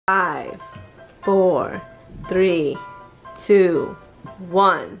5, 4, 3, 2,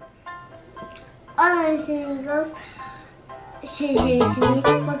 1. Hola mis amigos, excuse me,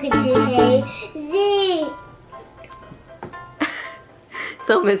 welcome to Hey Z.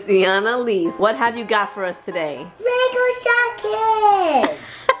 So Miss Deanna Lee, what have you got for us today? Lego Shopkins.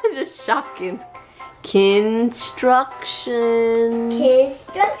 Just Shopkins Kinstructions.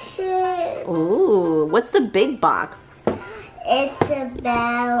 Kinstructions. Ooh, what's the big box? It's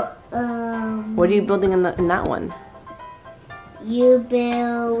about What are you building in that one? You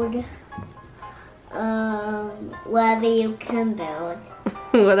build whatever you can build.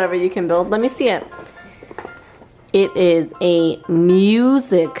 Whatever you can build. Let me see it. It is a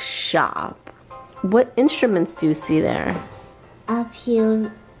music shop. What instruments do you see there? A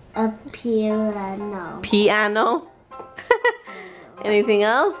piano. Piano? Anything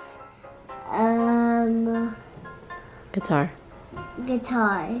else? Guitar.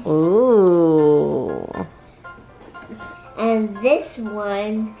 Guitar. Ooh. And this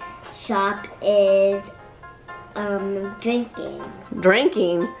one shop is drinking.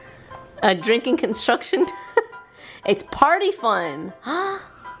 Drinking? Drinking construction? It's party fun.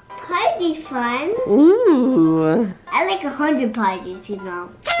 Party fun? Ooh. I like 100 parties, you know.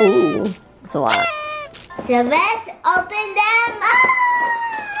 Ooh. That's a lot. So let's open them up!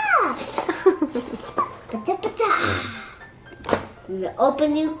 I'm gonna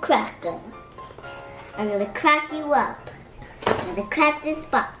open you cracker. I'm gonna crack you up. I'm gonna crack this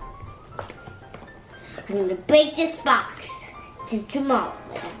box. I'm gonna break this box till tomorrow.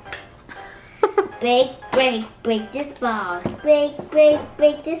 Break this box. Break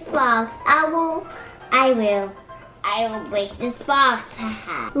this box. I will break this box.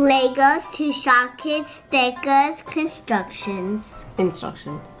 Legos to Shopkins stickers constructions.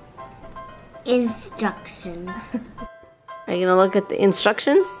 Instructions. Instructions. Are you gonna look at the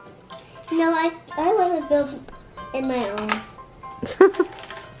instructions? No, I want to build in my own.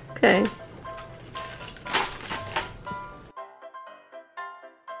 Okay.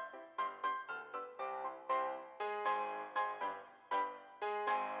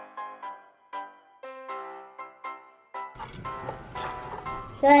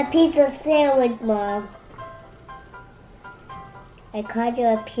 You're a piece of sandwich, Mom. I called you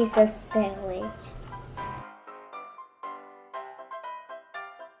a piece of sandwich.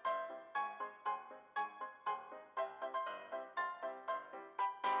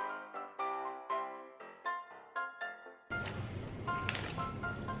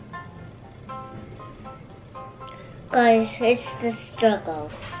 Guys, it's the struggle.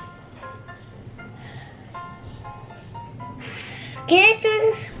 Get through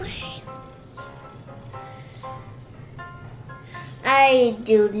this way. I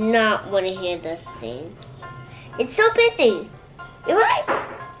do not want to hear this thing. It's so busy. You're right.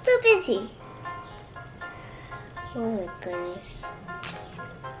 So busy. Oh my goodness.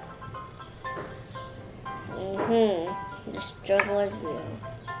 The struggle is real.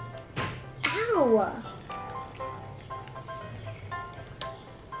 Ow.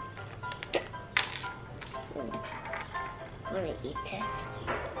 I want to eat this.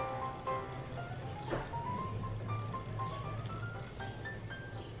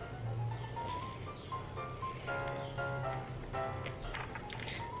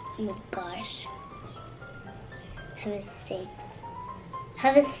 Oh my gosh. Have a safe.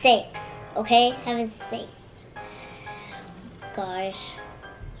 Have a safe, okay? Have a safe. Gosh.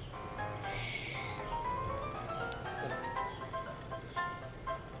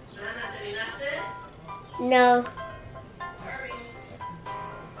 No.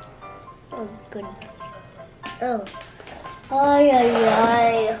 Oh, good. Oh. Ay, ay,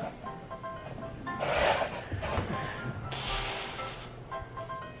 ay.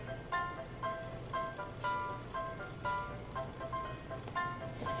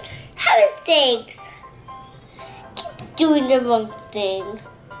 Have a steak. Keep doing the wrong thing.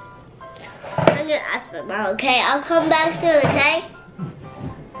 I'm gonna ask my mom, okay? I'll come back soon, okay?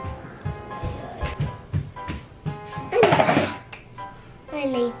 I'm back.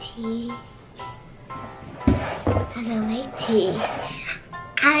 I'm late tea. I'm a late tea.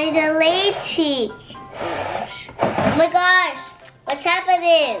 I'm a late tea. Oh my gosh. What's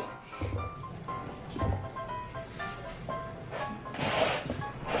happening?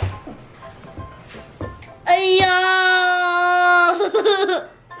 Ayo!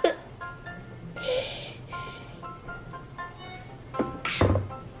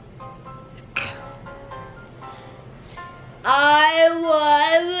 I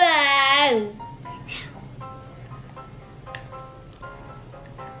want that.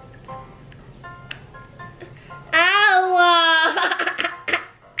 Ow!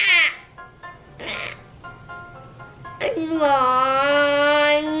 Come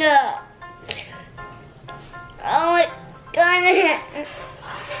on. Oh my goodness.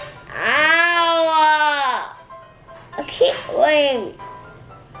 Ow. I can't wait.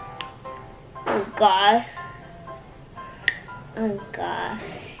 Oh God. Oh God.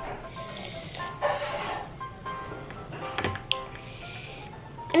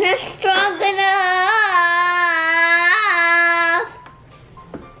 I'm not strong enough.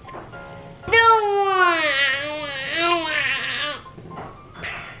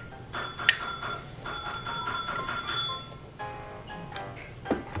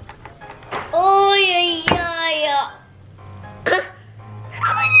 Oh yeah.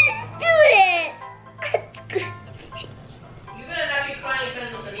 How did you do it? You better not be crying in front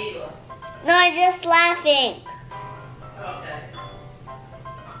of those amigos. No, I'm just laughing.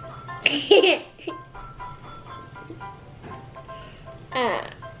 Okay.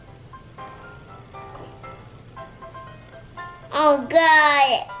 Oh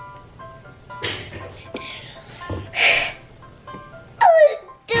God. I will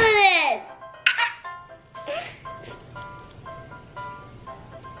do this.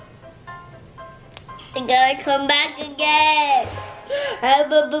 I gotta come back again.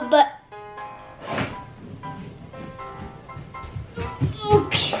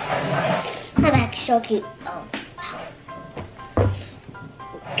 Okay. I'm back so cute. Oh.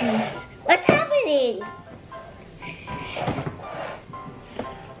 Goodness. What's happening?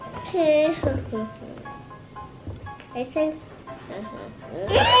 I think.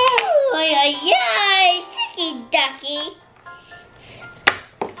 Oh yeah, Sucky Ducky.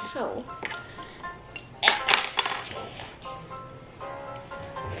 Oh.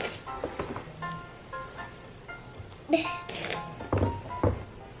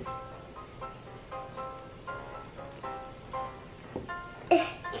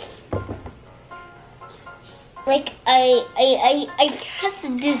 Like I have to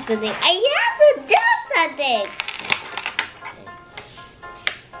do something. I have to do something.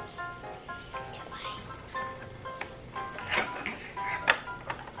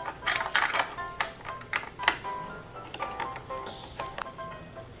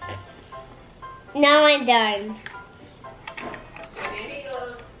 Now I'm done.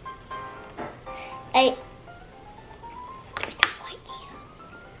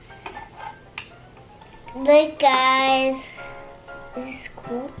 Look guys, is this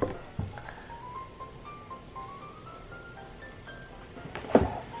cool?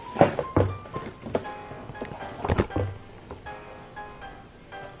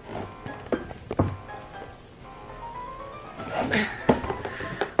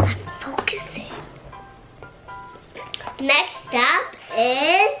 I'm focusing. Next up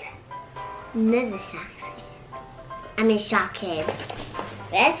is another Shopkins.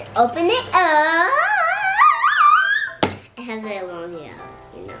 Let's open it up. It has a long yellow,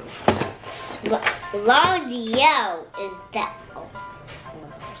 you know. But long yellow is that. Oh,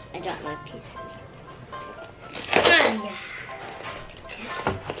 I dropped my pieces. Oh, yeah.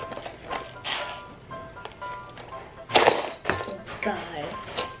 Oh, God.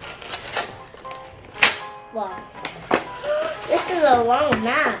 Wow. This is a long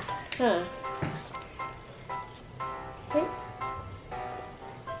map. Huh.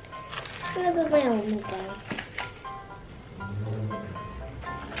 I'm gonna put my own down.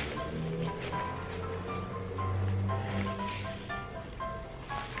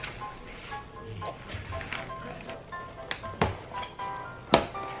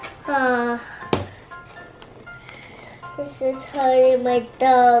 This is hurting my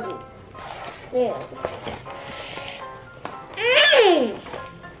thumb. There.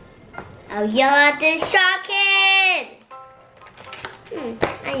 I'll yell at this Shopkins.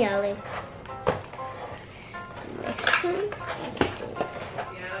 I'm yelling.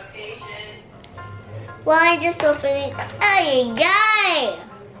 Well, I'm just opening. Oh, guy!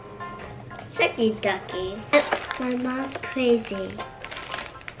 Sucky Ducky. My mom's crazy.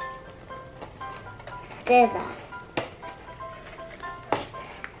 Say that.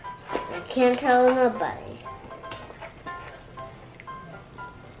 I can't tell nobody.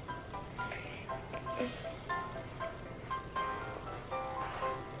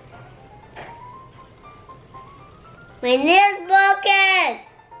 My nail's broken!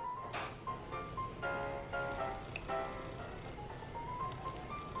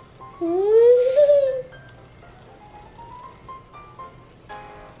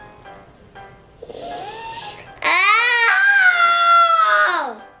 Ow!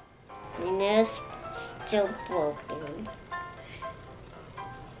 My nail's still broken.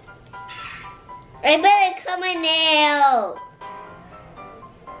 I better cut my nail.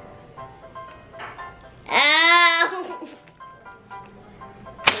 Ow!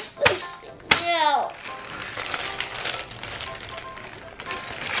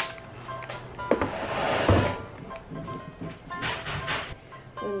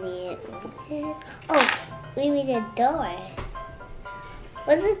 We need oh, we need a door.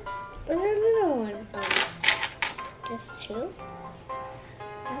 What's the little one? Just two?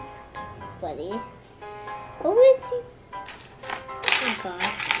 That's funny. What was it? Oh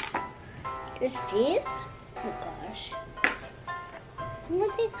gosh. Just these? Oh gosh. When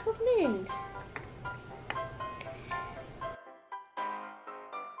would they come in?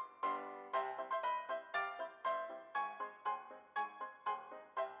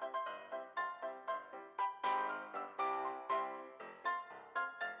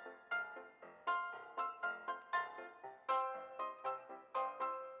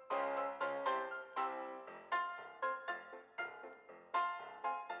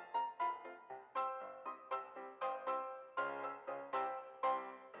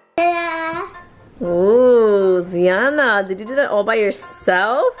 Ta-da! Ooh, Ziana, did you do that all by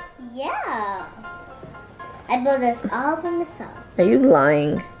yourself? Yeah. I built this all by myself. Are you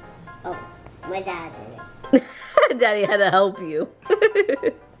lying? Oh, my dad did it. Daddy had to help you.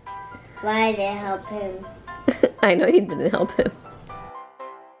 Why did I help him? I know you didn't help him.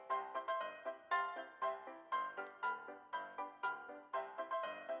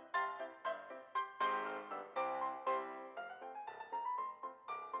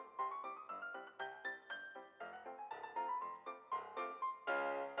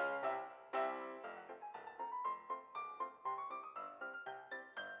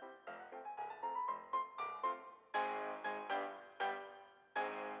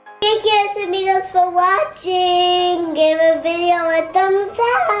 Thank you, amigos, for watching. Give a video a thumbs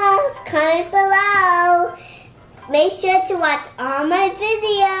up. Comment below. Make sure to watch all my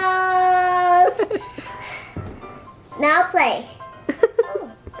videos. Now play.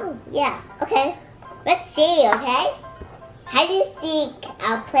 Oh, yeah. Okay. Let's see, okay? Hide and seek.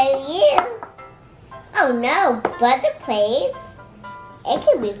 I'll play with you. Oh no, brother plays. It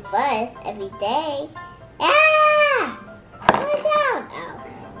can be fun every day. Ah! Go down. Oh.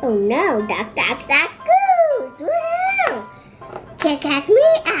 Oh no, duck, goose! Woohoo! Can't catch me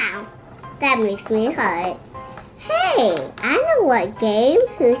out. That makes me hurt. Hey, I know what game.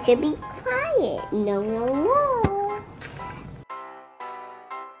 Who should be quiet? No.